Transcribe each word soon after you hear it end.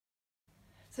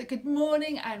So good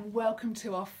morning and welcome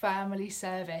to our family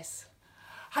service.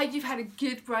 Hope you've had a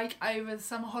good break over the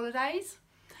summer holidays.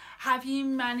 Have you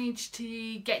managed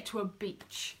to get to a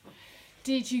beach?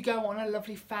 Did you go on a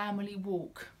lovely family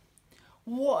walk?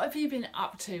 What have you been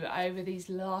up to over these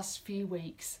last few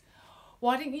weeks?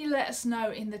 Why don't you let us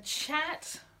know in the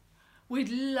chat? We'd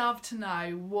love to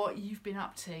know what you've been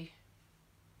up to.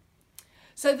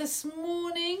 So this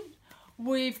morning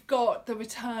we've got the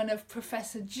return of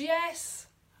Professor Jess.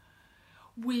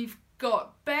 We've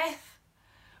got Beth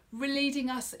leading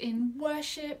us in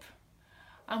worship,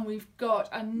 and we've got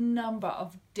a number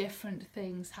of different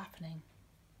things happening.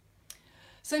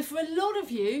 So for a lot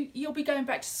of you, you'll be going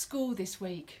back to school this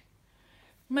week.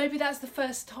 Maybe that's the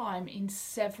first time in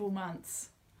several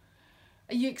months.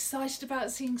 Are you excited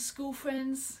about seeing school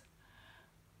friends?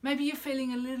 Maybe you're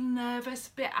feeling a little nervous,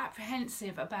 a bit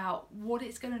apprehensive about what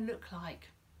it's going to look like.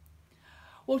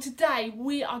 Well, today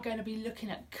we are going to be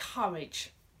looking at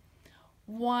courage,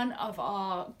 one of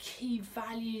our key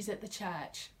values at the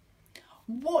church.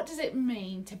 What does it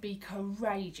mean to be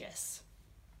courageous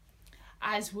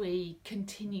as we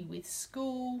continue with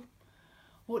school?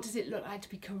 What does it look like to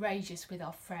be courageous with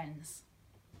our friends?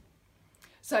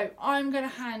 So I'm going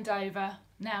to hand over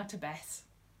now to Beth.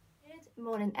 Good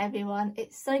morning everyone,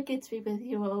 it's so good to be with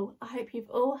you all. I hope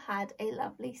you've all had a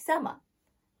lovely summer.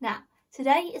 Now,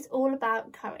 today is all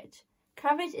about courage.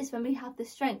 Courage is when we have the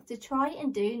strength to try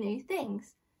and do new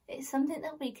things. It's something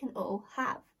that we can all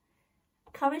have.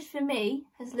 Courage for me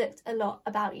has looked a lot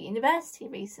about university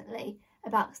recently,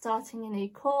 about starting a new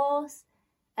course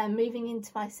and moving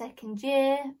into my second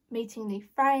year, meeting new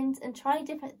friends and trying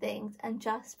different things and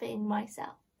just being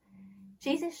myself.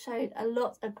 Jesus showed a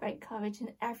lot of great courage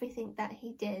in everything that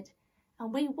he did,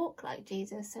 and we walk like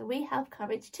Jesus, so we have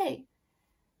courage too.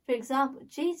 For example,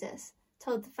 Jesus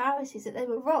told the Pharisees that they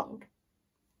were wrong.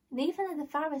 And even though the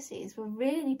Pharisees were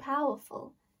really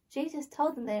powerful, Jesus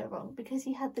told them they were wrong because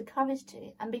he had the courage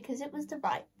to and because it was the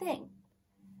right thing.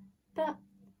 But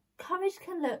courage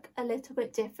can look a little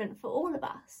bit different for all of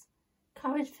us.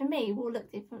 Courage for me will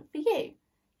look different for you.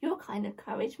 Your kind of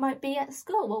courage might be at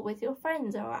school or with your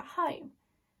friends or at home.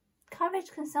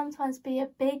 Courage can sometimes be a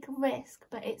big risk,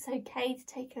 but it's okay to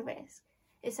take a risk.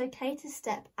 It's okay to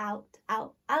step out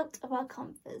of our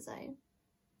comfort zone.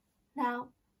 Now,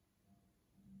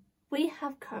 we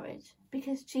have courage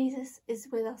because Jesus is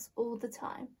with us all the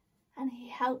time and he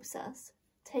helps us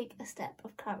take a step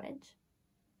of courage.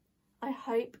 I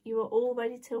hope you are all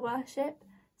ready to worship,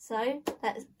 so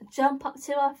let's jump up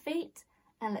to our feet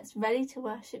and let's ready to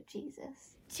worship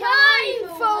Jesus. Time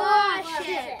for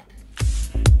worship!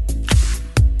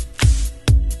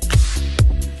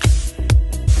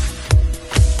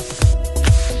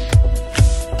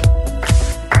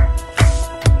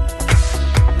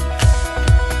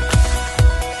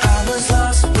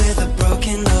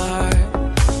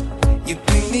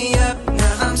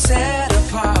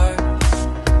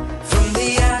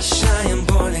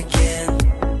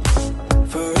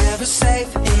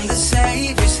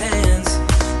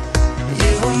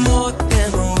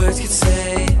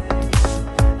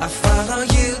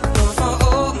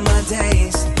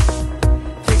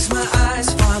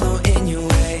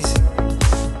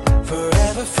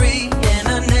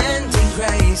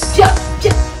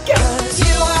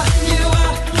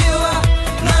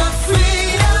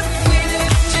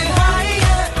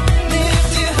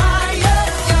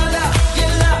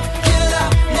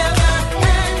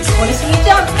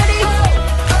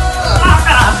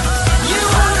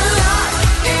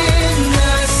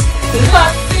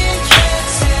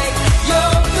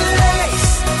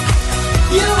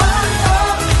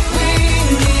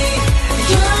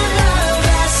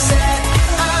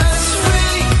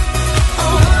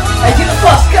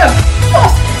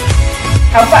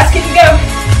 How fast can you go?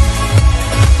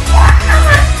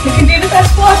 You can do the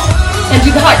best plus and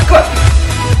do the high squat.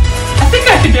 I think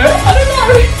I can do it. I don't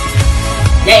know.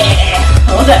 Yeah,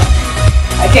 hold up.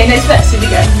 Okay, next verse. Here we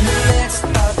go.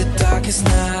 Of the darkest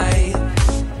night,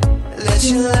 let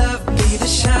your love be the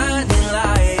shining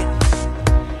light,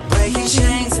 breaking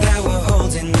chains that were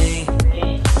holding me.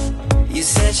 You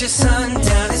sent your son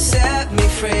down to set me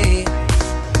free.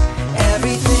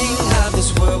 Everything of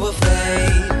this world will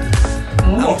fade.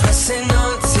 I'm pressing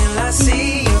on till I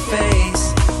see your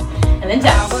face. And then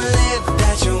down. I will live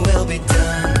that your will be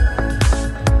done.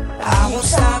 I won't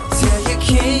stop till your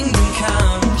kingdom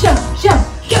come. Jump, jump,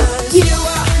 jump. You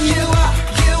are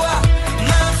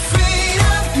my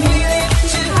freedom. We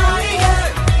lift you higher,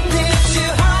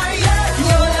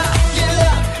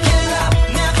 Your love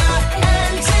never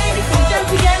ending. Jump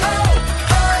again.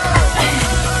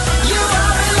 You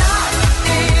are alive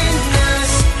in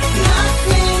us,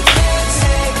 nothing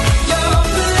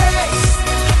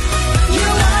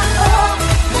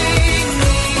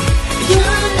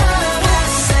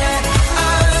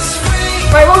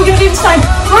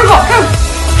Robot, go!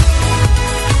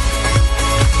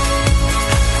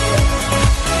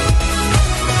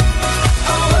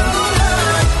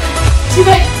 Too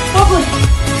big, wobbly,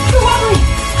 you're wobbly.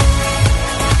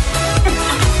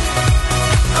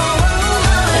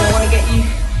 And I want to get you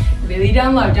really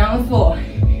down low, down on the floor.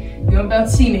 You won't be able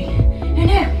to see me. No,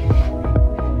 no.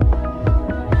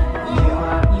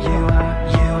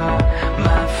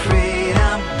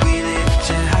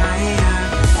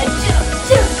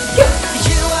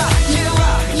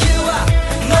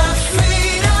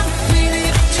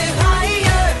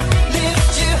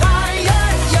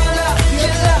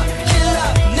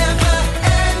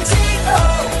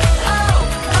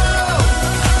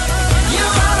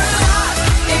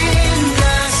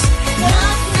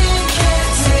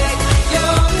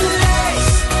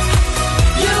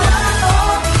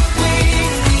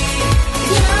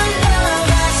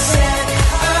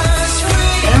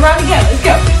 Round again, let's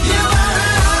go.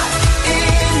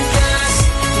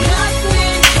 Last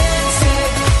bit of dancing,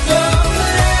 what are you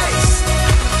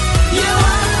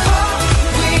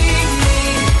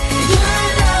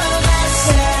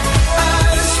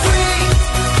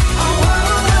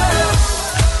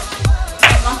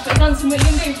going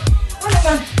to do? Run it,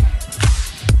 man.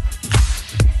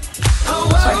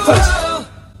 Sorry, close.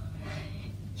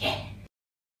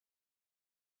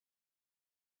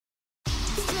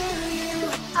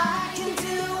 I can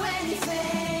do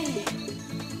anything.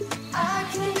 I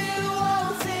can do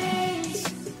all things.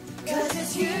 'Cause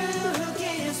it's you who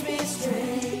gives me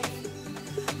strength.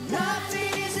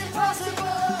 Nothing is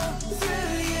impossible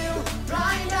through you.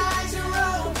 Blind eyes are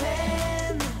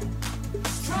open.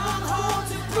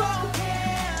 Strongholds are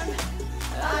broken.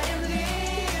 I am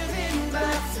living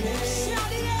by faith.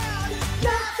 Shout it out.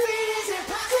 Nothing is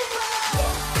impossible.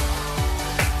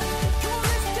 Come on,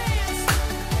 let's dance.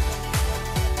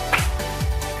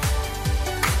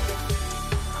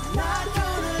 Not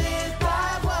gonna live by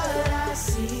what I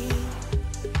see.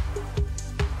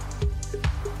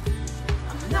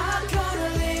 I'm not gonna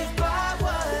live by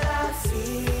what I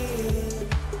feel.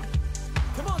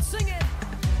 Come on, sing it.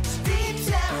 Deep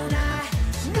down I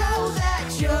know that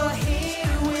you're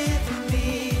here with me.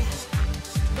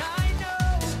 Night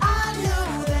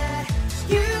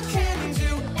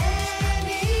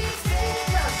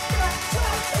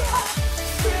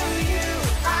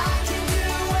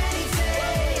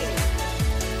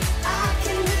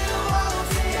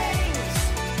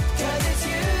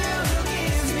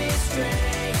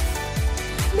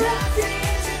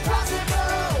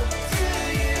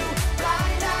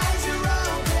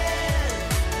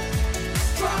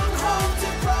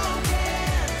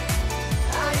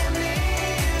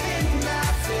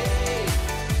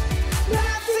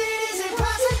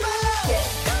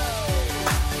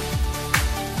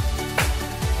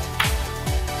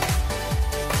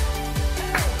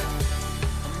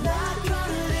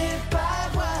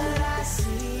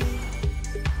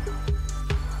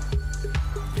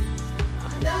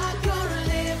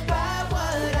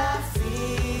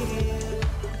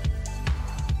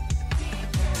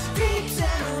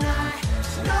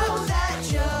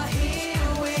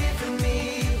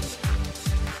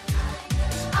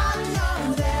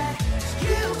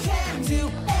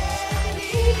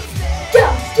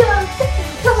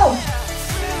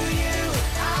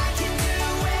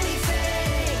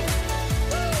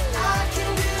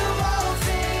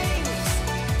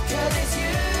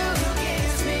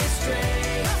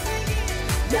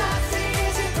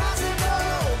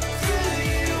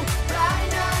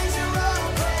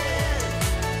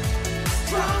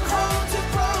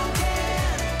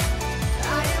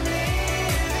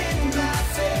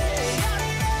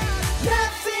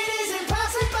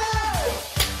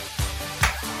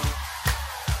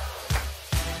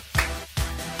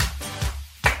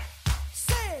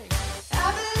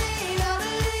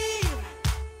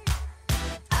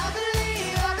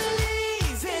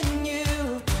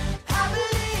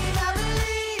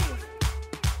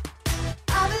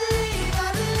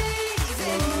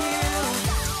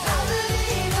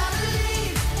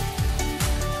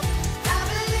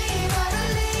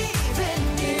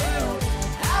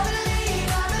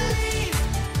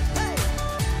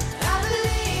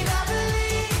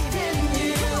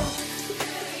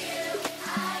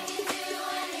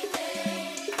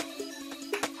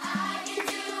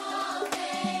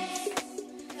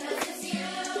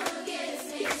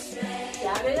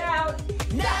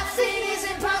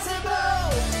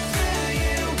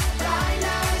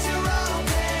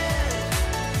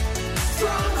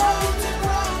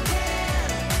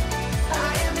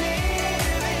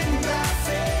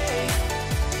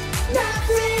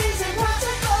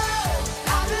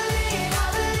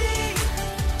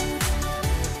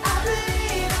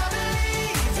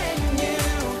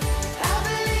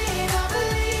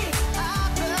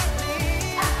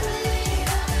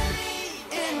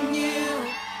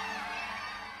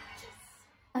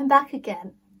back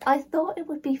again. I thought it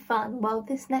would be fun while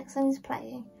this next song is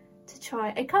playing to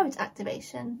try a courage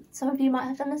activation. Some of you might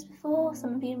have done this before,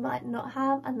 some of you might not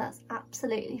have, and that's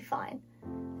absolutely fine.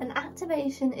 An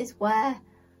activation is where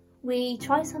we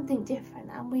try something different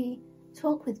and we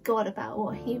talk with God about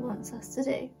what He wants us to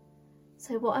do.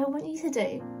 So what I want you to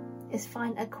do is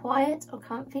find a quiet or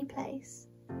comfy place,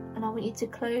 and I want you to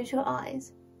close your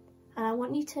eyes, and I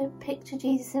want you to picture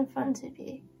Jesus in front of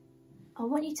you. I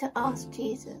want you to ask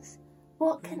Jesus,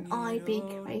 what can I be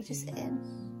courageous in?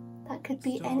 That could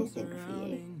be anything for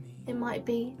you. It might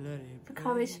be for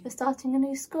courage for starting a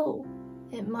new school.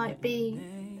 It might be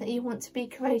that you want to be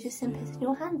courageous in putting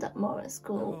your hand up more at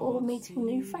school or meeting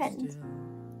new friends.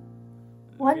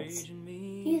 Once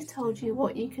He has told you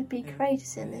what you could be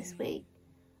courageous in this week,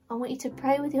 I want you to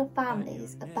pray with your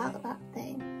families about that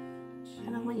thing,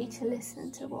 and I want you to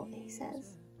listen to what He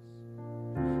says.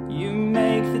 You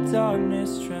make the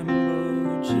darkness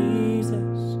tremble,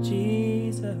 Jesus,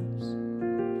 Jesus.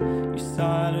 You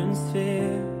silence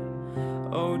fear,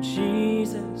 oh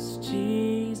Jesus,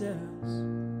 Jesus.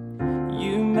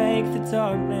 You make the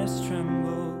darkness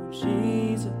tremble,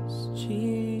 Jesus,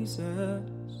 Jesus.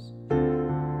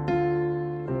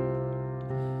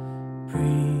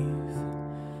 Breathe,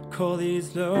 call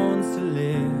these loans to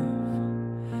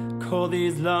live, call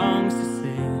these lungs to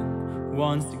sing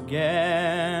once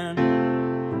again.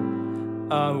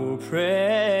 I will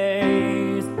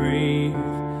praise, breathe,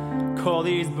 call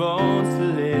these bones to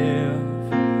live,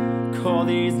 call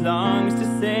these lungs to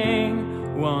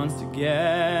sing once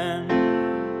again.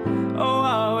 Oh,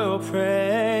 I will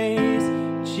praise,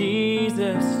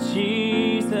 Jesus,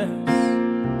 Jesus.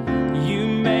 You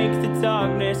make the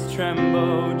darkness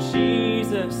tremble,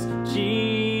 Jesus,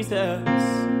 Jesus.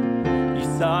 You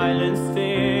silence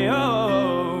fear,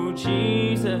 oh,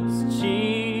 Jesus,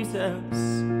 Jesus.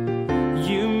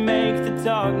 You make the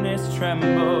darkness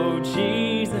tremble,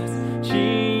 Jesus,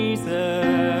 Jesus.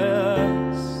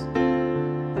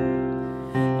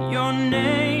 Your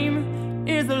name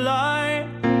is a light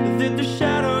that the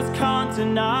shadows can't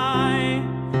deny.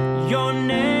 Your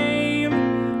name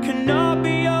cannot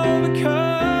be overcome.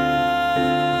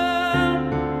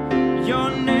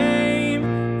 Your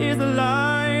name is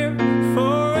alive,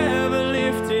 forever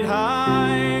lifted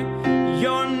high.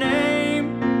 Your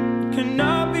name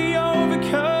cannot be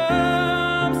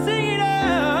overcome. Sing it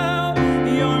out.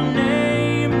 Your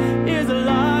name is a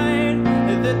light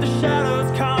that the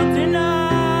shadows can't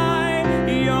deny.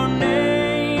 Your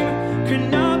name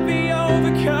cannot be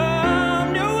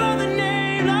overcome. No other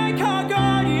name like our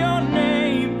God. Your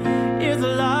name is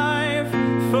alive,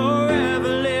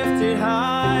 forever lifted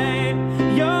high.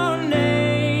 Your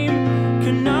name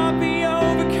cannot be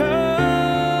overcome.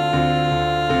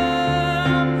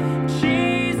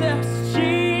 Jesus,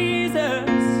 Jesus,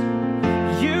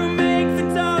 you make the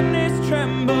darkness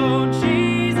tremble.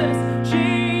 Jesus,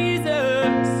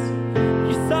 Jesus,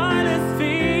 you silence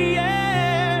fear.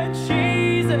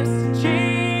 Jesus,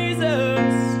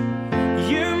 Jesus,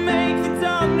 you make the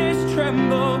darkness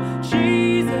tremble.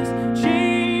 Jesus,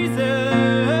 Jesus,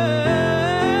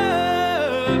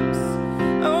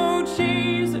 oh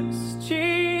Jesus,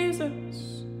 Jesus,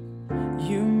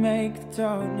 you make the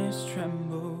darkness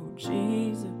tremble.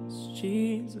 Jesus,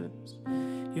 Jesus,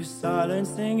 you're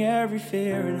silencing every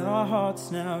fear in our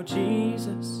hearts now.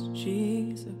 Jesus,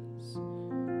 Jesus,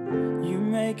 you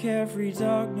make every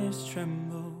darkness tremble.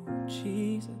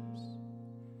 Jesus,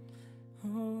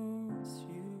 oh, it's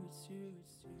you, it's you,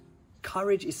 it's you.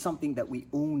 Courage is something that we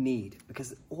all need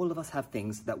because all of us have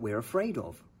things that we're afraid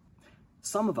of.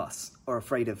 Some of us are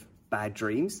afraid of bad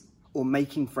dreams or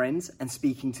making friends and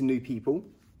speaking to new people.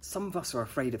 Some of us are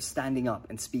afraid of standing up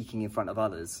and speaking in front of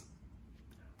others.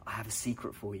 I have a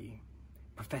secret for you.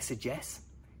 Professor Jess,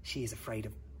 she is afraid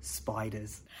of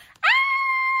spiders.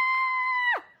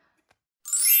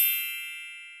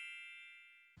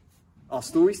 Our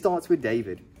story starts with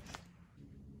David.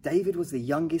 David was the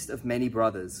youngest of many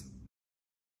brothers.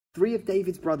 3 of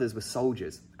David's brothers were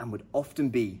soldiers and would often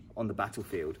be on the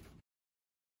battlefield.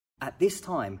 At this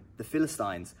time, the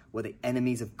Philistines were the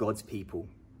enemies of God's people.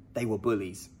 They were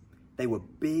bullies. They were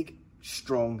big,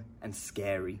 strong, and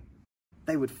scary.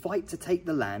 They would fight to take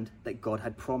the land that God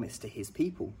had promised to his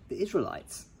people, the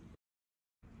Israelites.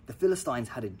 The Philistines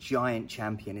had a giant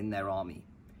champion in their army.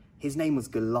 His name was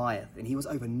Goliath, and he was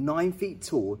over 9 feet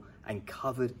tall and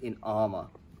covered in armor.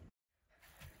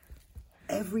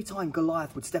 Every time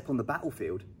Goliath would step on the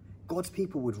battlefield, God's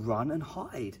people would run and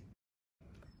hide.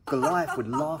 Goliath would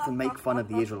laugh and make fun of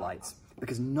the Israelites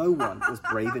because no one was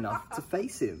brave enough to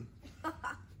face him.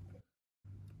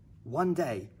 One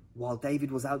day, while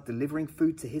David was out delivering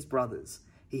food to his brothers,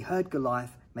 he heard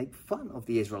Goliath make fun of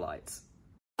the Israelites.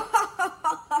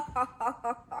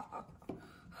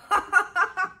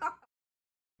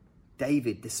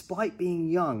 David, despite being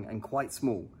young and quite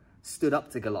small, stood up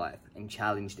to Goliath and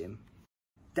challenged him.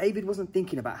 David wasn't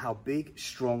thinking about how big,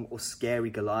 strong or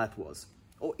scary Goliath was,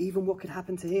 or even what could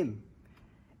happen to him.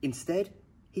 Instead,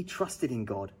 he trusted in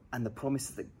God and the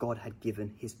promises that God had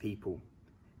given his people.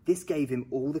 This gave him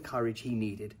all the courage he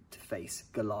needed to face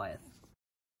Goliath.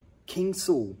 King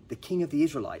Saul, the king of the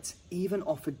Israelites, even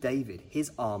offered David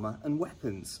his armor and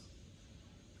weapons.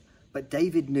 But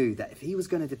David knew that if he was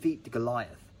going to defeat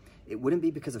Goliath, it wouldn't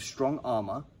be because of strong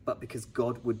armor, but because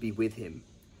God would be with him.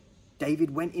 David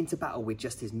went into battle with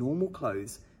just his normal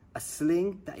clothes, a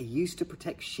sling that he used to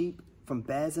protect sheep from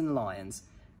bears and lions.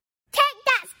 Take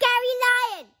that, scary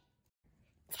lion!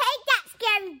 Take that,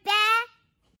 scary bear!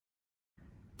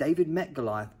 David met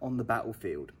Goliath on the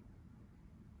battlefield.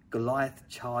 Goliath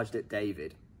charged at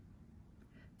David.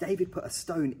 David put a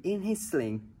stone in his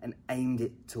sling and aimed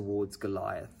it towards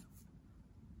Goliath.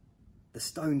 The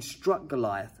stone struck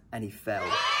Goliath and he fell.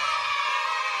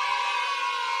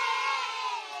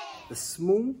 The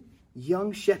small,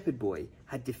 young shepherd boy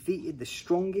had defeated the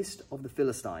strongest of the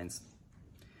Philistines.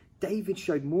 David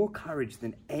showed more courage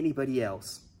than anybody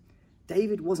else.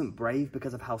 David wasn't brave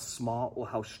because of how smart or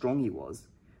how strong he was,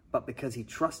 but because he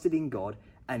trusted in God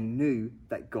and knew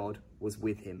that God was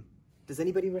with him. Does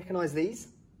anybody recognize these?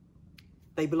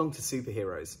 They belong to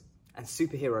superheroes, and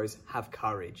superheroes have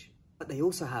courage. But they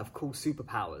also have cool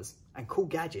superpowers and cool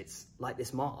gadgets like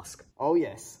this mask. Oh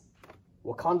yes,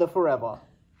 Wakanda forever.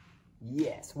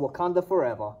 Yes, Wakanda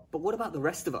forever. But what about the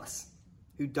rest of us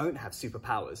who don't have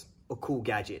superpowers or cool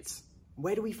gadgets?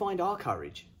 Where do we find our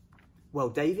courage? Well,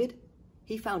 David,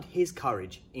 he found his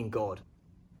courage in God.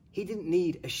 He didn't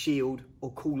need a shield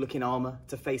or cool looking armor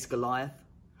to face Goliath.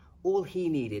 All he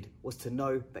needed was to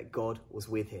know that God was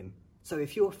with him. So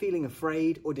if you're feeling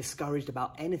afraid or discouraged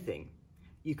about anything,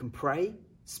 you can pray,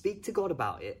 speak to God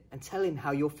about it, and tell him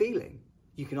how you're feeling.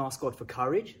 You can ask God for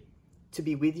courage, to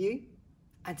be with you,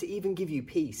 and to even give you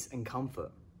peace and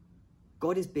comfort.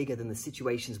 God is bigger than the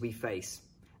situations we face,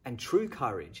 and true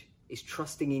courage is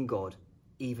trusting in God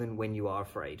even when you are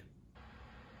afraid.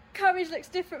 Courage looks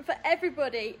different for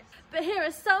everybody, but here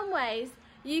are some ways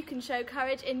you can show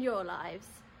courage in your lives.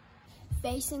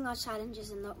 Facing our challenges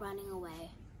and not running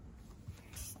away.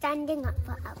 Standing up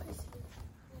for others.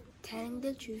 Telling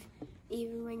the truth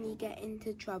even when you get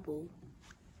into trouble.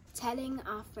 Telling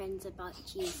our friends about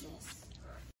Jesus.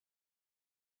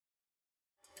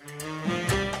 Good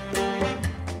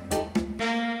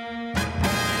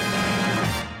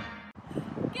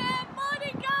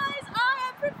morning, guys. I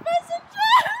am Professor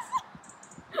Jess.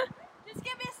 Just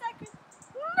give me a second.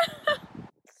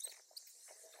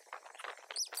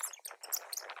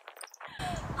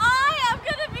 I am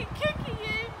going to be cooking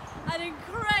you an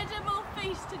incredible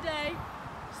feast today.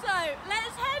 So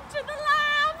let's head to the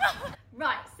lab.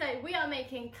 Right, so we are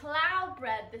making cloud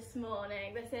bread this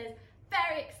morning. This is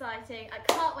very exciting. I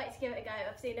can't wait to give it a go.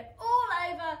 I've seen it all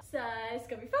over, so it's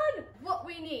gonna be fun. What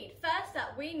we need, first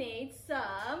up, we need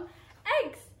some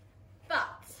eggs,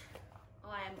 but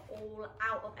I am all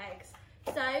out of eggs.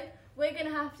 So we're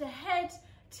gonna have to head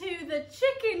to the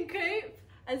chicken coop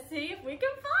and see if we can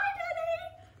find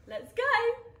any. Let's go.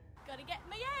 Gotta get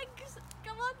my eggs,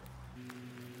 come on.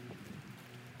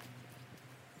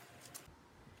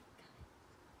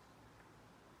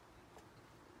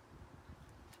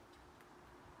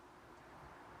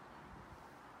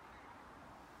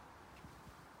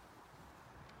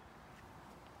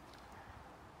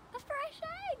 Fresh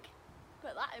egg.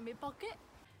 Put that in my pocket.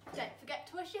 Don't forget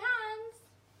to wash your hands.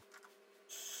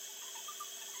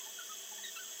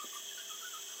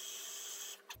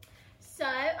 So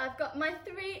I've got my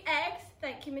 3 eggs,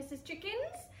 thank you Mrs.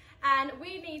 Chickens, and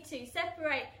we need to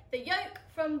separate the yolk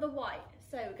from the white.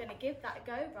 So we're going to give that a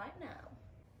go right now.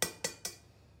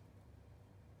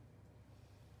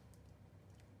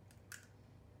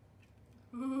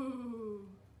 Ooh.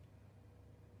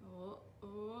 Oh,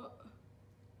 oh.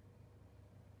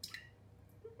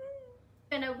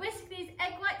 I'm gonna whisk these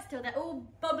egg whites till they're all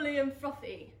bubbly and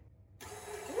frothy.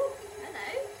 Ooh,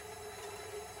 hello.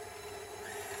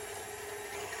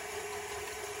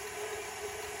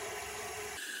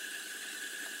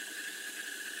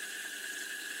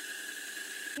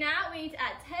 Now we need to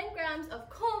add 10 grams of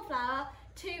corn flour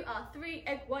to our 3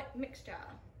 egg white mixture.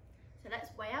 So let's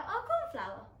weigh out our corn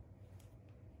flour.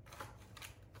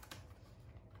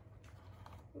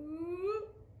 Ooh.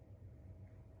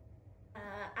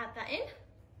 Add that in.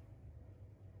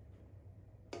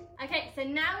 Okay, so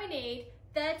now we need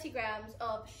 30 grams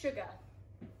of sugar.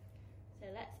 So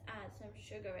let's add some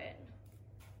sugar in.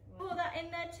 Pour that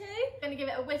in there too. I'm gonna give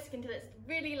it a whisk until it's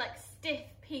really like stiff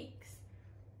peaks.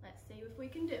 Let's see if we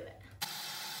can do it.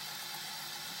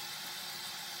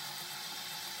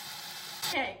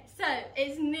 Okay, so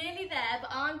it's nearly there,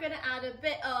 but I'm gonna add a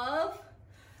bit of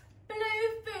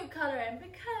blue food colouring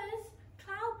because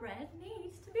cloud bread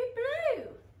needs to be blue.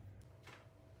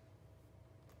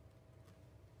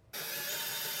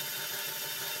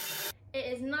 It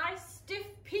is nice, stiff,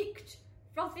 peaked,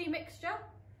 frothy mixture.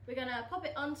 We're gonna pop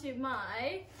it onto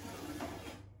my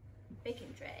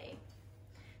baking tray.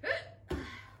 Yeah,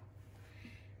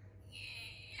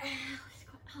 it's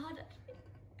quite hard actually.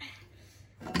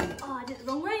 Oh, I did it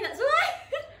the wrong way, that's why.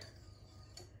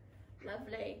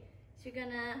 Lovely. So you're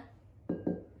gonna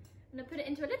put it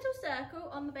into a little circle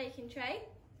on the baking tray.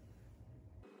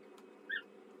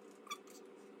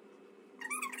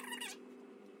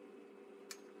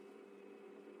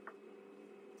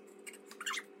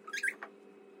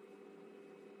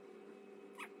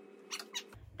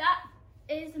 That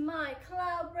is my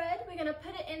cloud bread. We're gonna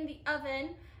put it in the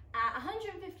oven at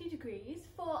 150 degrees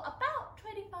for about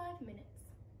 25 minutes.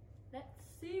 Let's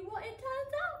see what it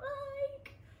turns out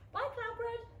like. Bye, cloud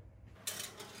bread.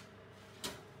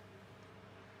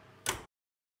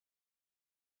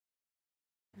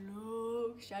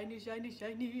 Look, shiny, shiny,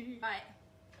 shiny. Right,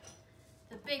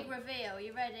 the big reveal,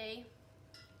 you ready?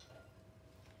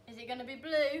 Is it gonna be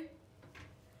blue?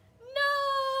 No,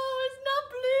 it's not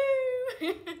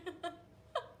blue.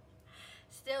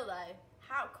 Still though,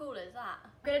 how cool is that?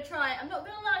 I'm gonna try it. I'm not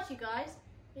gonna lie to you guys.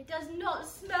 It does not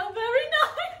smell very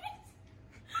nice.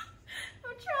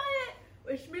 I'll try it.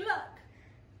 Wish me luck.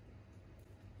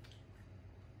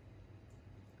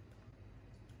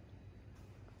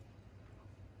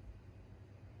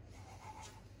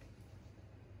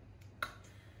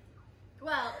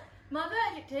 Well, my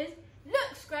verdict is,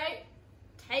 looks great,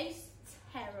 tastes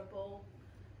terrible.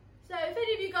 So if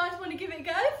any of you guys want to give it a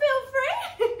go, feel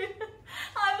free.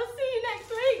 I will see you next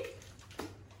week.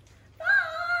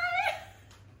 Bye!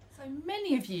 So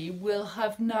many of you will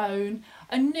have known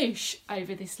Anoush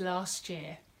over this last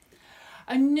year.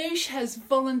 Anoush has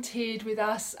volunteered with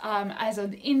us as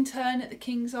an intern at the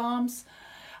King's Arms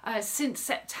since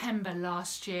September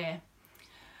last year.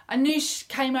 Anoush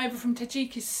came over from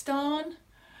Tajikistan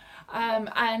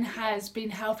and has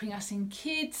been helping us in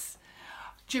kids.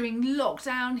 During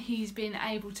lockdown, he's been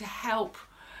able to help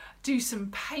do some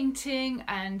painting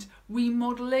and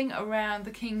remodelling around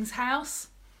the King's House.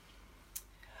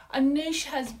 Anoush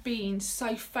has been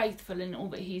so faithful in all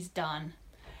that he's done.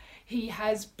 He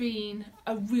has been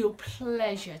a real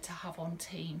pleasure to have on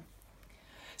team.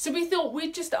 So we thought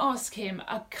we'd just ask him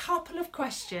a couple of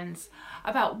questions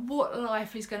about what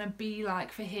life is going to be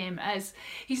like for him, as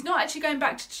he's not actually going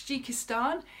back to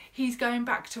Tajikistan, he's going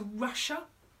back to Russia.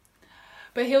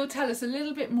 But he'll tell us a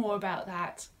little bit more about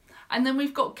that. And then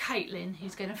we've got Caitlin,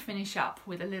 who's going to finish up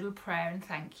with a little prayer and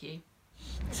thank you.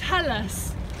 Tell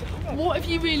us, what have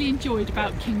you really enjoyed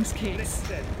about King's Kids?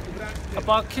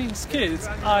 About King's Kids,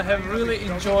 I have really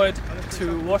enjoyed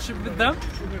to worship with them,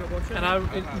 and I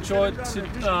enjoyed to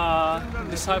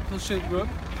discipleship group.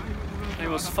 It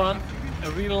was fun. I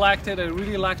really liked it. I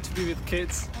really like to be with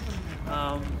kids.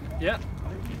 Yeah.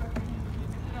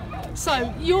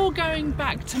 So you're going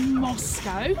back to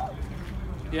Moscow.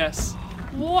 Yes.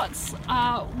 What's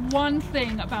one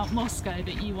thing about Moscow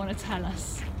that you want to tell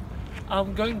us?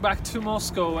 I'm going back to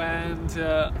Moscow, and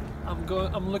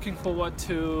I'm looking forward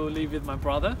to live with my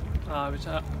brother,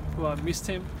 who I missed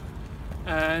him.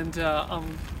 And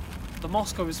the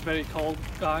Moscow is very cold,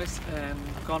 guys, and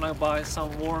I'm gonna buy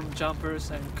some warm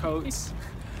jumpers and coats.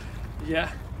 Yeah.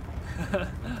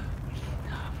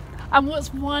 And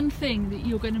what's one thing that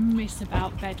you're going to miss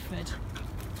about Bedford?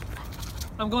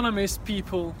 I'm gonna miss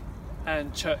people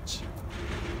and church.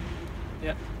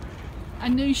 Yeah.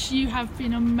 Anoush, you have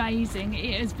been amazing.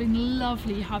 It has been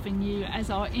lovely having you as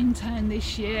our intern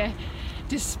this year,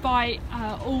 despite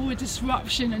all the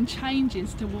disruption and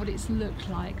changes to what it's looked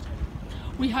like.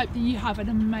 We hope that you have an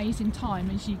amazing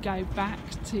time as you go back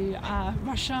to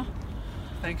Russia.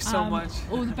 Thanks so much.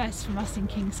 All the best from us in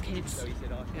King's Kids.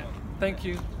 Yeah. Thank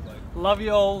you. Love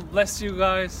you all. Bless you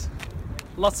guys.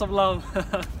 Lots of love.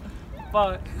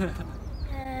 Bye.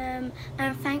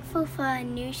 I'm thankful for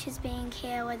Anoush being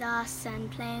here with us and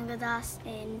playing with us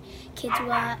in kids'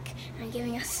 work and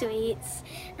giving us sweets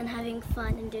and having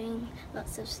fun and doing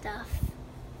lots of stuff.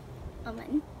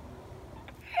 Amen.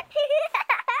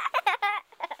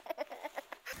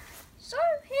 So,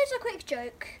 here's a quick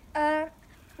joke.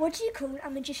 What do you call a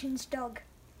magician's dog?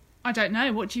 I don't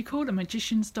know. What do you call a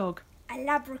magician's dog? A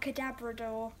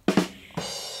labracadabrador.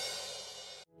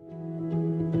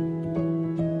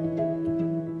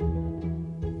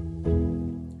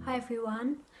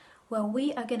 everyone. Well,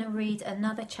 we are going to read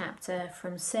another chapter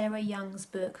from Sarah Young's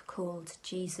book called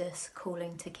Jesus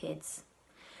Calling to Kids.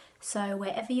 So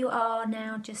wherever you are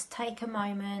now, just take a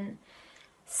moment,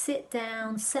 sit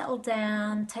down, settle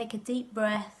down, take a deep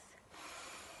breath,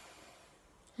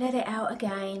 let it out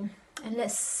again, and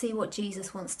let's see what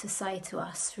Jesus wants to say to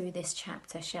us through this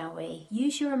chapter, shall we?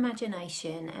 Use your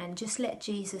imagination and just let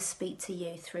Jesus speak to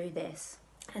you through this.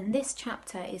 And this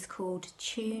chapter is called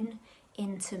Tune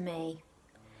Into Me.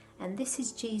 And this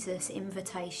is Jesus'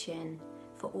 invitation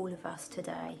for all of us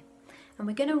today. And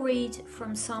we're going to read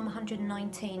from Psalm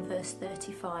 119 verse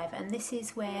 35, and this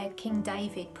is where King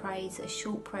David prays a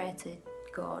short prayer to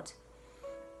God.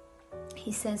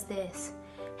 He says this: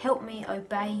 "Help me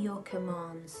obey your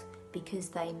commands because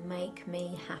they make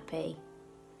me happy."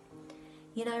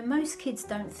 You know, most kids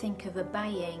don't think of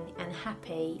obeying and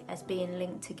happy as being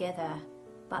linked together,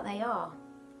 but they are,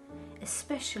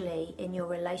 especially in your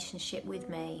relationship with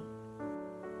me.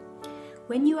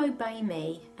 When you obey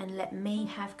me and let me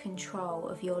have control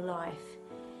of your life,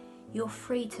 you're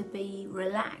free to be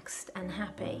relaxed and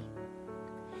happy.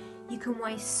 You can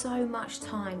waste so much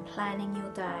time planning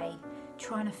your day,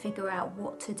 trying to figure out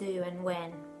what to do and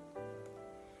when.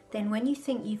 Then when you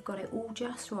think you've got it all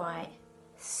just right,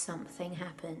 something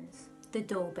happens. The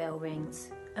doorbell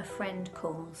rings, a friend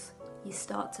calls, you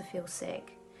start to feel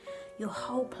sick. Your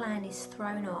whole plan is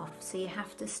thrown off, so you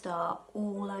have to start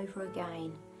all over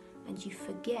again. And you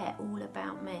forget all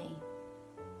about me.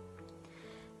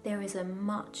 There is a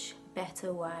much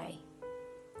better way.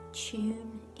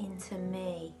 Tune into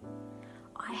me.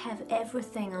 I have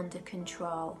everything under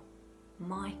control,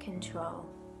 my control.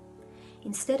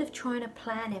 Instead of trying to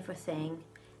plan everything,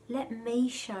 let me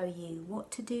show you what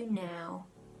to do now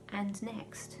and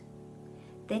next.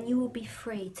 Then you will be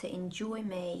free to enjoy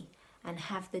me and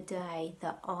have the day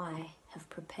that I have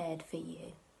prepared for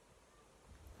you.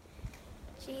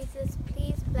 Jesus,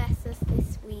 please bless us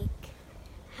this week.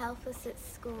 Help us at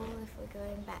school if we're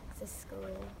going back to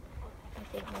school. I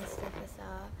think most of us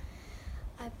are.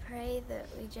 I pray that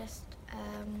we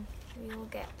all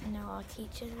get to know our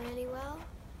teachers really well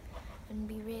and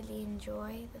we really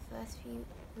enjoy the first few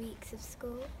weeks of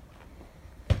school.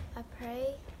 I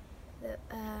pray that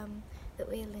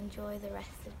we'll enjoy the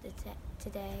rest of the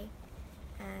today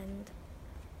and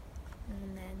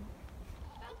then